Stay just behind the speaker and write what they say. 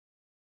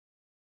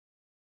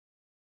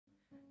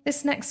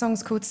This next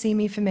song's called "See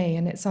Me for Me,"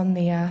 and it's on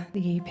the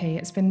EP.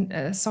 It's been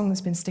a song that's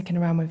been sticking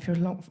around with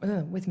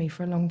me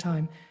for a long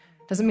time.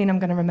 Doesn't mean I'm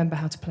going to remember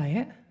how to play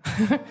it,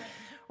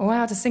 or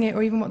how to sing it,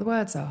 or even what the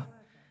words are.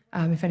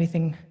 If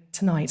anything,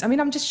 tonight. I mean,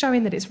 I'm just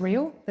showing that it's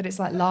real, that it's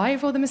like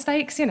live. All the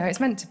mistakes, you know,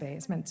 it's meant to be.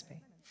 It's meant to be.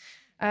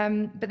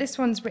 But this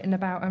one's written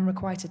about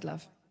unrequited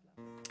love,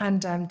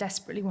 and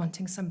desperately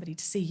wanting somebody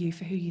to see you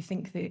for who you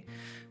think that,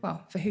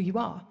 well, for who you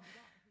are.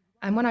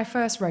 And when I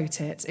first wrote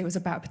it, it was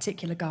about a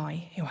particular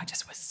guy who I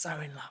just was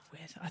so in love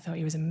with. I thought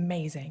he was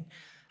amazing.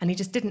 And he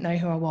just didn't know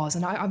who I was.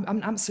 And I'm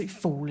an absolute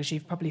fool, as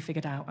you've probably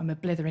figured out. I'm a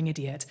blithering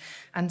idiot.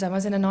 And I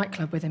was in a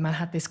nightclub with him. I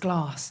had this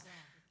glass.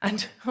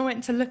 And I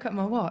went to look at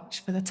my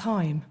watch for the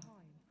time.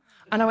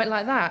 And I went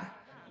like that.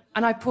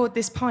 And I poured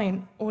this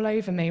pint all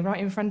over me, right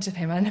in front of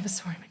him. I never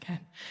saw him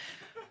again.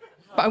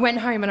 But I went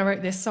home and I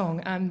wrote this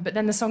song. But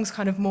then the song's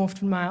kind of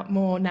morphed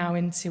more now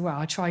into, well,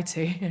 I try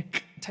to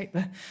take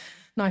the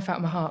knife out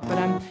of my heart,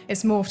 but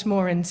it's morphed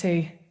more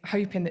into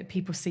hoping that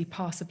people see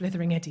past a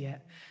blithering idiot.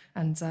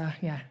 And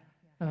yeah,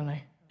 I don't know.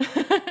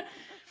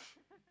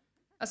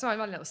 That's my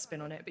little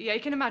spin on it. But yeah, you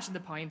can imagine the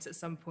pint at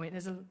some point.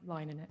 There's a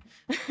line in it.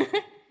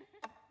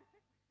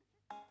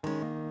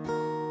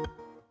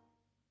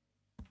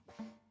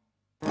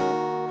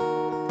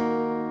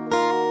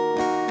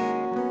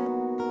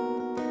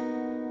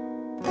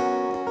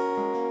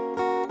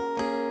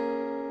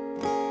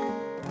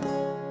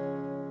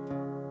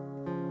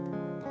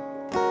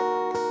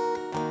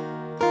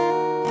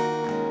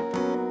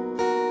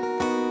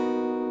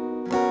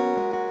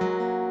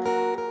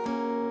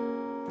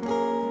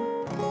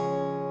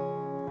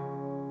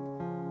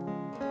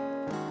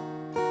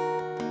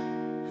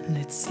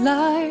 It's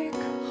like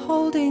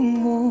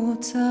holding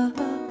water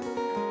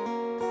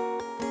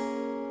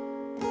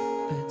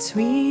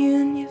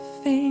between your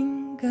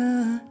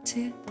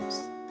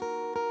fingertips.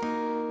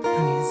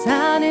 And he's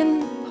an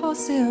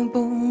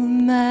impossible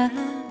man.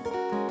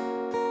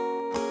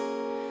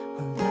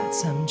 Well,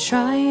 that's I'm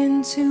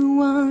trying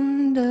to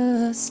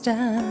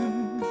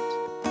understand.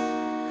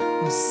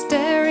 We're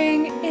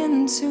staring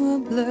into a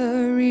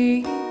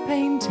blurry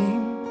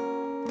painting,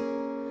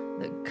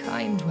 the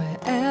kind where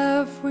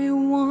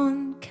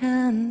everyone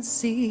can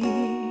see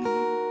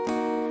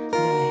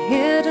the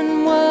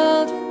hidden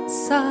world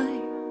inside.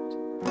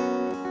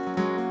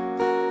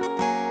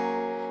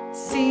 It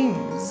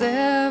seems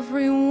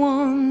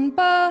everyone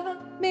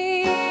but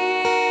me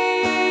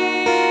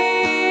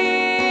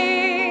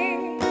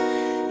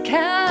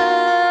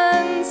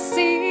can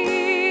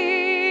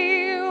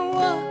see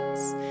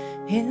what's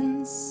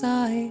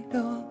inside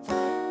of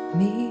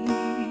me.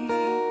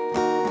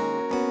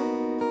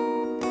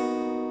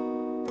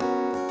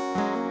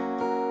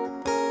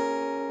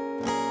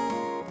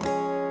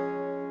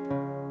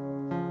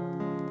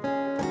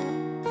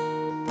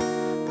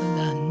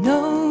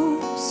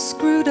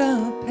 Screwed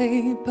up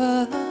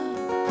paper,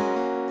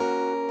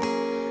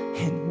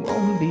 it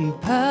won't be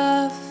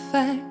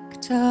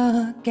perfect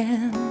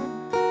again,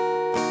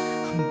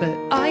 but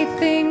I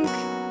think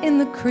in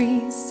the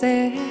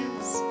creases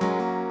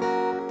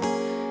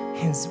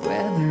is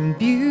where the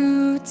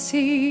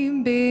beauty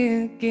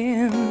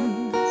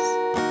begins.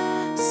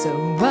 So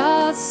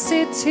I'll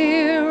sit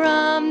here,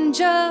 I'm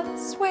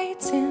just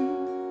waiting,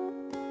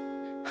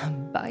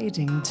 I'm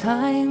biding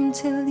time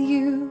till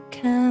you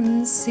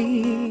can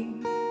see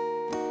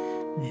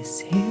this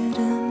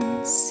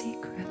hidden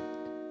secret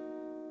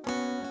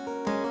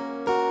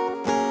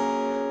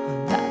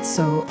that's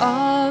so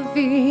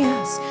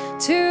obvious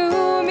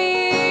to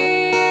me.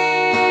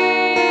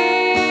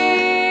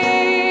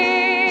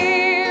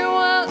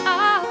 Well,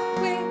 I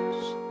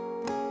wish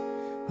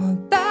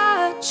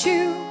that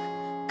you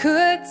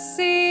could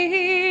see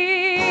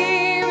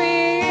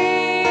me.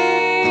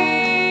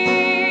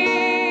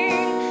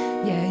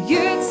 Yeah,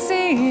 you'd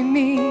see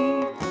me.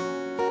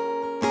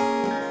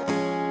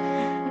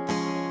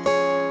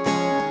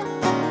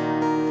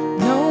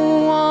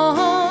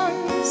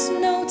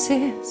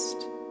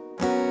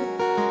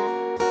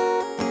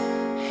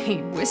 He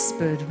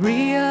whispered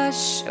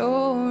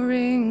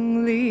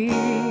reassuringly,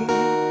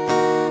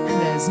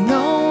 there's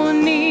no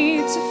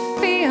need to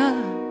fear.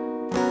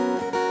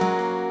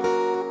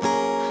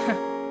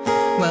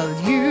 Well,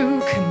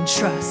 you can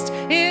trust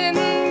in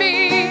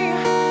me.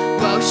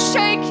 Well,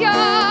 shake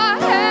your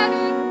head,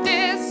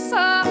 it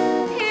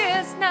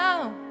disappears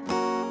now.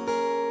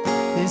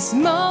 This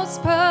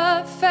most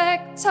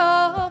perfect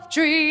of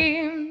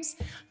dreams,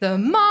 the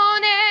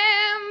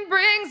morning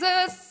brings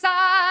a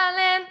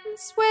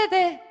silence with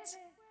it.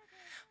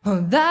 Oh,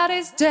 that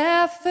is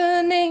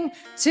deafening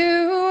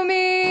to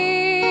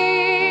me.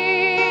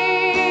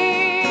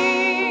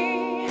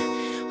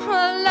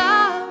 Well,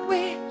 I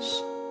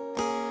wish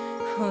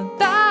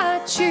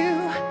that you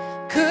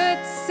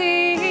could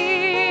see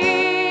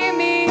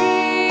me.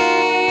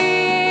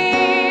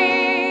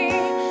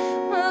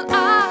 Well,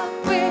 I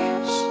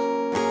wish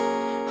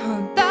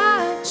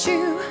that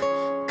you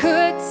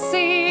could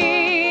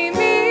see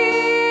me.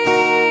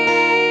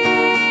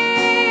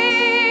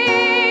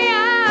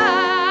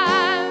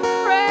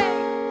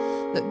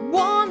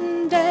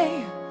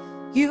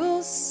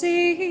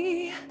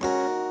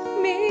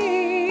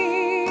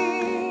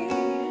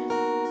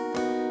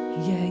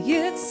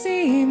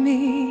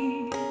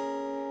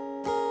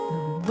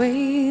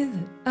 way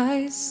that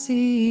I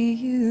see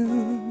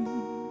you.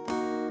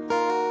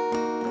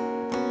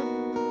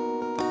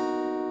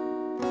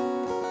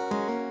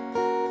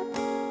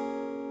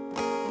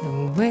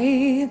 The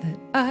way that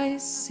I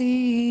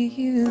see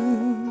you.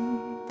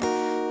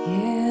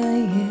 Yeah,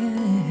 yeah.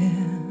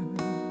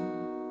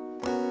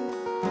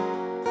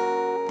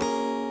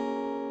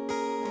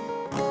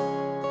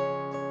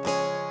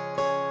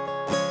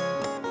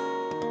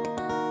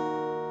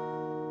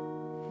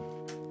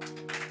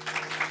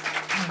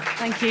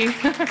 Thank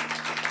you.